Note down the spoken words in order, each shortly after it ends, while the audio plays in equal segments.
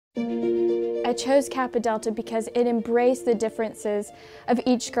I chose Kappa Delta because it embraced the differences of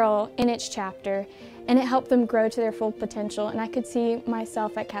each girl in its chapter, and it helped them grow to their full potential, and I could see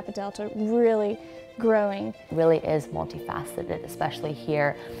myself at Kappa Delta really growing. It really is multifaceted, especially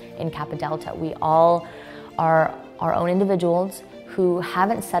here in Kappa Delta. We all are our own individuals who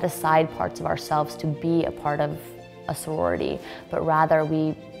haven't set aside parts of ourselves to be a part of a sorority, but rather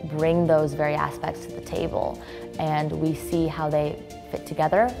we bring those very aspects to the table, and we see how they fit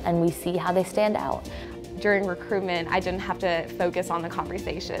together, and we see how they stand out. During recruitment, I didn't have to focus on the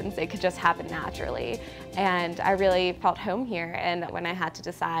conversations. It could just happen naturally. And I really felt home here. And when I had to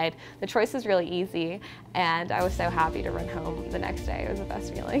decide, the choice was really easy. And I was so happy to run home the next day. It was the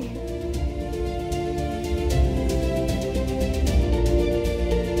best feeling.